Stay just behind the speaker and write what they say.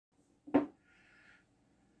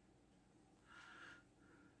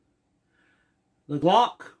The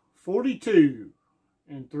Glock 42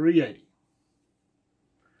 and 380.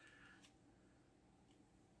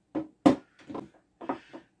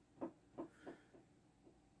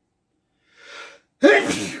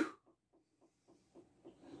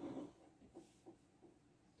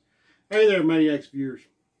 Hey there, Maniacs viewers.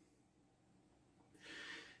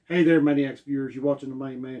 Hey there, Maniacs viewers. You're watching the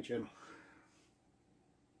Main Man channel.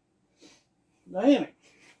 Damn it.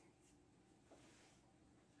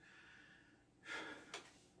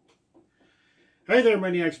 Hey there,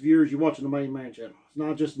 Maniacs viewers. You're watching the Main Man channel. It's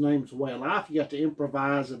not just a name, it's a way of life. You got to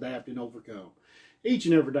improvise, adapt, and overcome. Each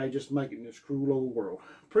and every day, just making this cruel old world.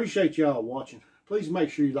 Appreciate y'all watching. Please make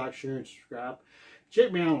sure you like, share, and subscribe.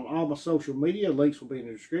 Check me out on all my social media. Links will be in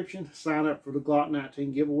the description. Sign up for the Glock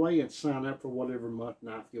 19 giveaway and sign up for whatever month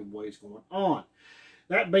knife giveaway is going on.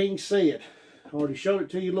 That being said, I already showed it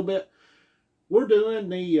to you a little bit. We're doing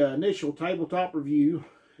the initial tabletop review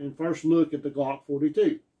and first look at the Glock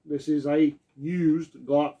 42. This is a used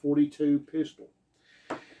Glock 42 pistol.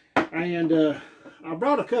 And I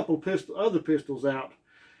brought a couple other pistols out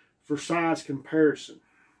for size comparison.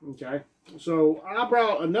 Okay, so I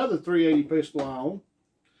brought another 380 pistol on,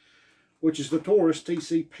 which is the Taurus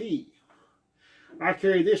TCP. I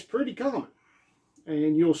carry this pretty common,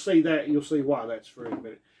 and you'll see why that's for a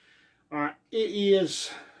minute. It is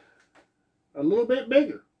a little bit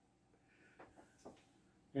bigger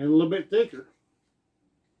and a little bit thicker,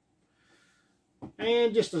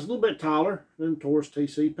 and just a little bit taller than Taurus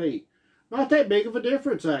TCP. Not that big of a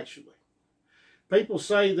difference, actually. People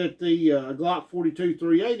say that the Glock 42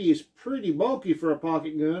 380 is pretty bulky for a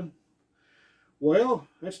pocket gun. Well,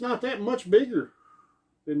 it's not that much bigger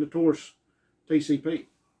than the Taurus TCP.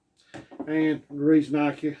 And the reason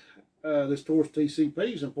this Taurus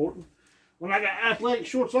TCP is important, when I got athletic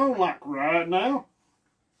shorts on like right now,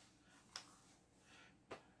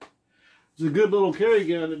 it's a good little carry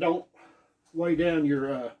gun that don't weigh down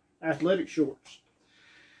your athletic shorts.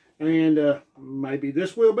 And maybe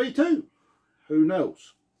this will be too. Who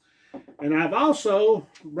knows? And I've also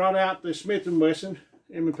brought out the Smith & Wesson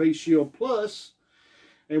M&P Shield Plus,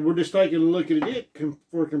 and we're just taking a look at it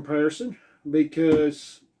for comparison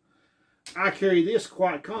because I carry this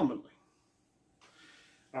quite commonly.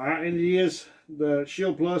 All right, and the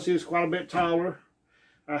Shield Plus is quite a bit taller,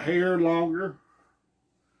 a hair longer,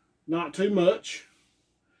 not too much,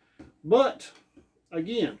 but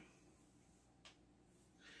again,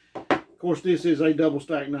 of course, this is a double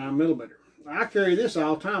stack 9mm. I carry this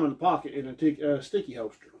all the time in the pocket in a sticky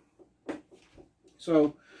holster.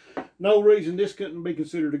 So, no reason this couldn't be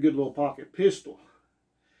considered a good little pocket pistol.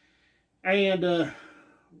 And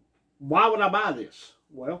why would I buy this?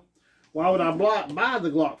 Well, why would I buy the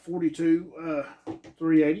Glock 42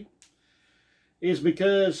 380? Is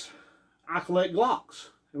because I collect Glocks.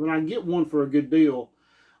 And when I get one for a good deal,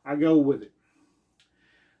 I go with it.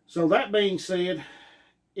 So that being said,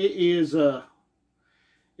 it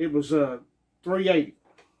was 380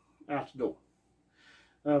 out the door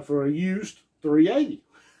for a used 380.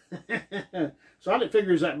 So I didn't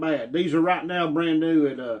figure it's that bad. These are right now brand new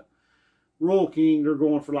at Royal King. They're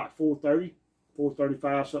going for like $430,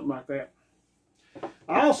 $435, something like that.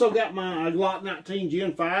 I also got my Glock 19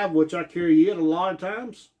 Gen 5, which I carry it a lot of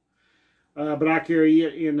times, but I carry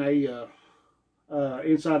it in a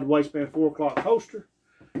inside the waistband 4 o'clock holster.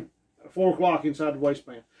 4 o'clock inside the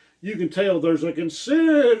waistband. You can tell there's a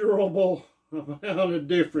considerable amount of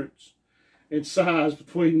difference in size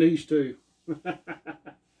between these two.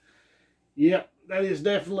 Yep, that is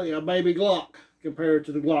definitely a baby Glock compared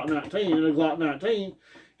to the Glock 19. And the Glock 19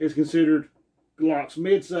 is considered Glock's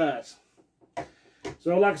mid-size.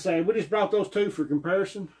 So like I say, we just brought those two for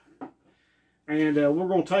comparison. And we're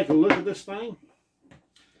going to take a look at this thing.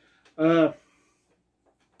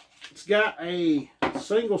 It's got a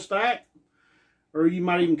single stack, or you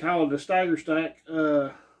might even call it a stagger stack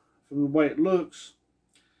from the way it looks,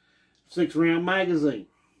 6-round magazine.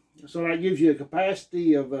 So that gives you a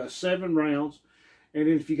capacity of 7 rounds. And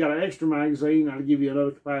then if you got an extra magazine, I'll give you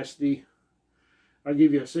another capacity. I'll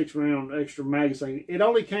give you a 6-round extra magazine. It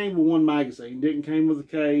only came with one magazine. It didn't come with a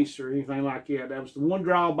case or anything like that. That was the one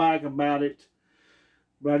drawback about it.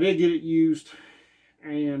 But I did get it used.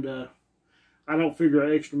 And I don't figure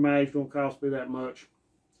an extra mag's going to cost me that much.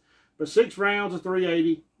 But 6 rounds of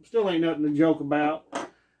 380 still ain't nothing to joke about.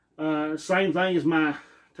 Same thing as my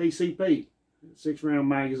TCP, 6-round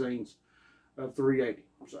magazines of 380.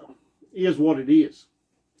 So, is what it is.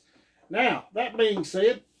 Now, that being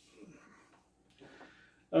said,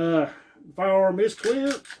 the firearm is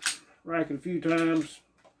clear. Racked it a few times.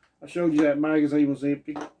 I showed you that magazine was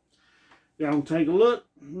empty. Y'all can take a look.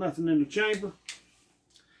 Nothing in the chamber.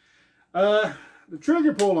 the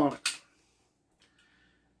trigger pull on it.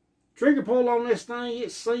 Trigger pull on this thing,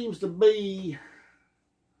 it seems to be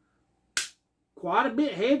quite a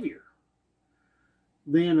bit heavier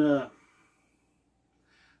than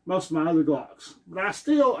most of my other Glocks. But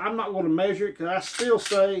I'm not going to measure it because I still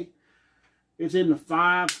say it's in the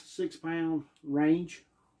 5-6 pound range.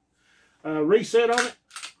 Reset on it.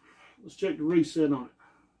 Let's check the reset on it.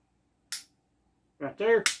 Right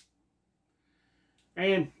there.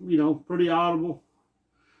 And, you know, pretty audible.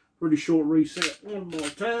 Pretty short reset. One more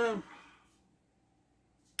time.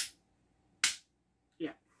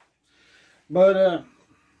 Yeah. But,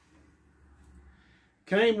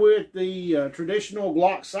 came with the traditional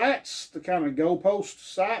Glock sights, the kind of goalpost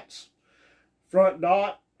sights. Front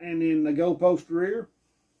dot and then the goalpost rear.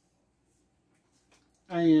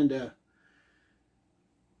 And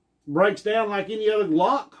breaks down like any other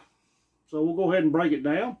Glock. So we'll go ahead and break it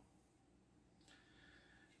down.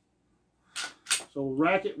 So we'll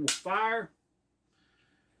rack it, we'll fire.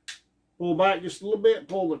 Pull back just a little bit,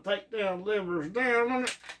 pull the takedown levers down on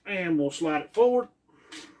it, and we'll slide it forward.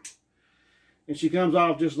 And she comes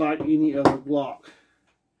off just like any other Glock.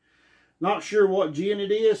 Not sure what gen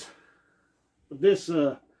it is, but this,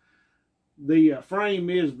 the frame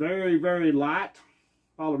is very, very light.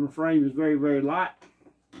 Polymer frame is very, very light.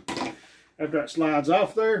 After that slides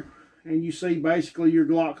off there, and you see basically your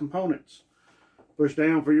Glock components. Push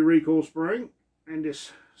down for your recoil spring, and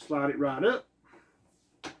just slide it right up.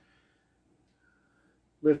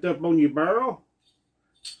 Lift up on your barrel,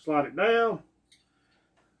 slide it down,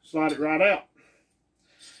 slide it right out.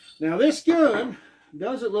 Now this gun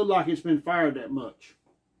doesn't look like it's been fired that much.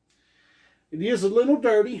 It is a little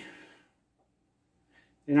dirty,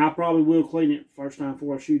 and I probably will clean it first time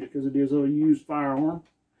before I shoot it because it is a used firearm.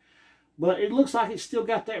 But it looks like it's still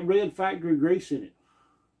got that red factory grease in it.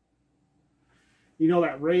 You know,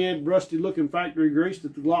 that red, rusty looking factory grease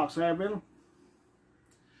that the Glocks have in them?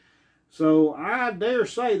 So I dare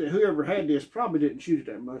say that whoever had this probably didn't shoot it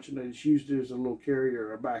that much and they just used it as a little carrier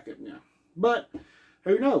or a backup now. But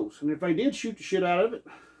who knows? And if they did shoot the shit out of it,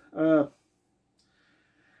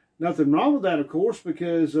 nothing wrong with that, of course,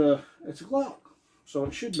 because it's a Glock. So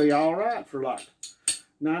it should be all right for like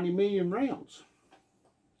 90 million rounds.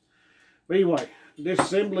 But anyway, this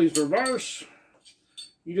assembly is reverse.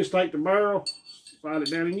 You just take the barrel, slide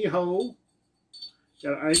it down in your hole.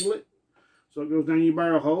 Got to angle it so it goes down your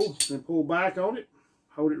barrel hole. Then pull back on it.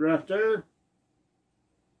 Hold it right there.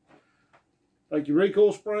 Take your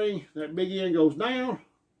recoil spring. That big end goes down.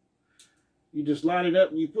 You just line it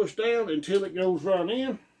up and you push down until it goes right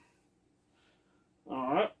in.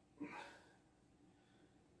 Alright.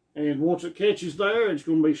 And once it catches there, it's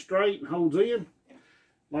going to be straight and holds in.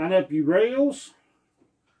 Line up your rails.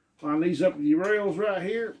 Line these up with your rails right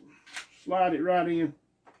here. Slide it right in.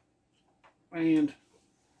 And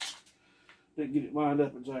get it lined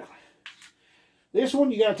up exactly. This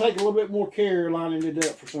one, you got to take a little bit more care lining it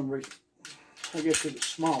up for some reason. I guess because it's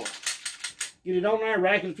smaller. Get it on there,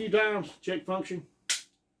 rack it a few times, check function.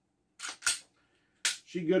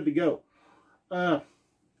 She good to go.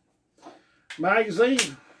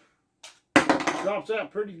 Magazine drops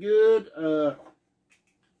out pretty good.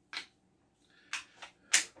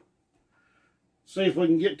 See if we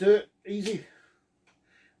can get to it easy.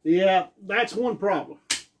 Yeah, that's one problem.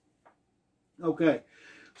 Okay,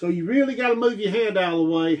 so you really got to move your hand out of the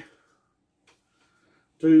way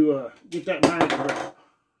to get that mag grip.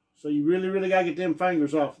 So you really got to get them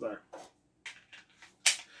fingers off there.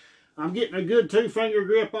 I'm getting a good 2-finger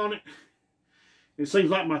grip on it. It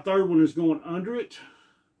seems like my third one is going under it.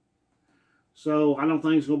 So I don't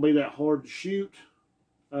think it's going to be that hard to shoot.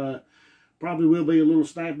 Probably will be a little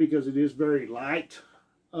snappy because it is very light.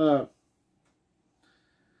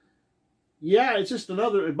 Yeah, it's just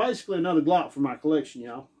basically another Glock for my collection,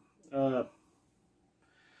 y'all.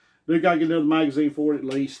 Do got to get another magazine for it at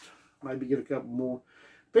least. Maybe get a couple more.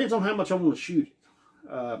 Depends on how much I want to shoot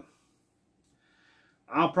it.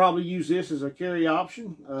 I'll probably use this as a carry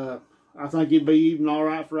option. I think it'd be even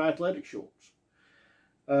alright for athletic shorts.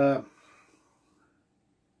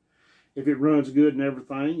 If it runs good and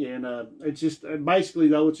everything. And it's just, basically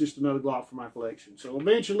though, it's just another Glock for my collection. So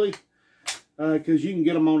eventually, because you can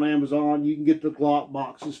get them on Amazon, you can get the Glock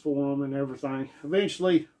boxes for them and everything.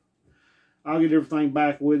 Eventually, I'll get everything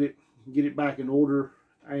back with it, get it back in order,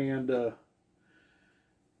 and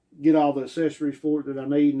get all the accessories for it that I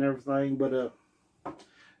need and everything. But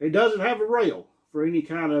it doesn't have a rail for any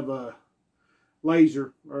kind of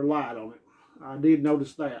laser or light on it. I did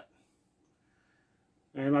notice that.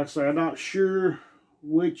 And like I say, I'm not sure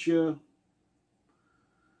which gen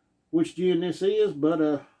this is, but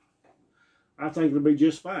I think it'll be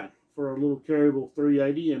just fine for a little carryable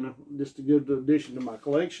 380, and just a good addition to my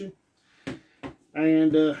collection.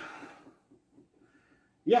 And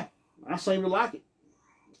yeah, I seem to like it.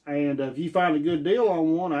 And if you find a good deal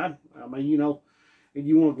on one, I mean, you know, if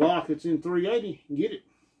you want a Glock that's in 380, get it.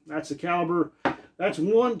 That's a caliber. That's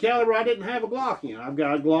one caliber I didn't have a Glock in. I've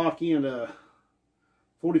got a Glock in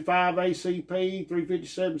 45 ACP,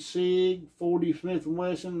 357 SIG, 40 Smith &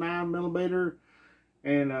 Wesson, 9mm,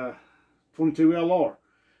 and 22 LR.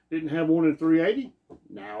 Didn't have one in 380.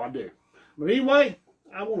 Now I do. But anyway,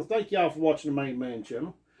 I want to thank y'all for watching the Main Man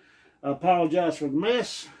channel. I apologize for the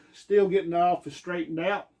mess. Still getting the office straightened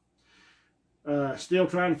out. Still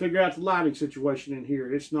trying to figure out the lighting situation in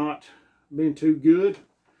here. It's not been too good.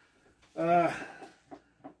 My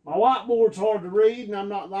whiteboard's hard to read, and I'm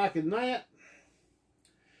not liking that.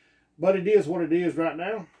 But it is what it is right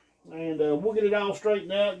now. And we'll get it all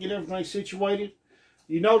straightened out, get everything situated.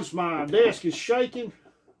 You notice my desk is shaking,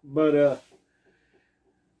 but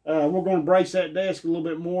we're going to brace that desk a little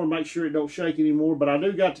bit more and make sure it don't shake anymore. But I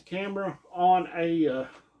do got the camera on a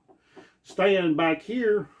stand back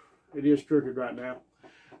here. It is crooked right now,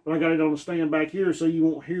 but I got it on the stand back here so you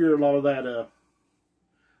won't hear a lot of that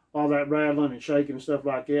all that rattling and shaking and stuff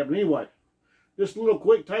like that. But anyway, just a little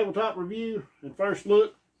quick tabletop review and first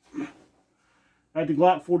look at the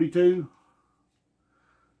Glock 42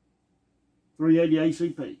 380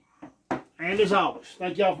 ACP. And as always,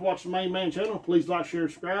 thank y'all for watching the Main Man channel. Please like, share,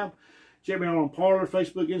 subscribe. Check me out on Parler,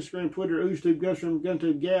 Facebook, Instagram, Twitter, Ugetube,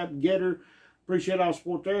 Guntube, Gab, Getter. Appreciate all the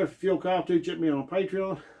support there. If you feel called to, check me out on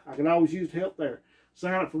Patreon. I can always use the help there.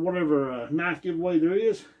 Sign up for whatever knife giveaway there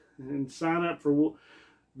is, and sign up for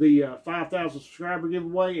the 5,000 subscriber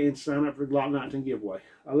giveaway, and sign up for the Glock 19 giveaway.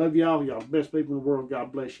 I love y'all. Y'all the best people in the world.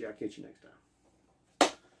 God bless you. I'll catch you next time.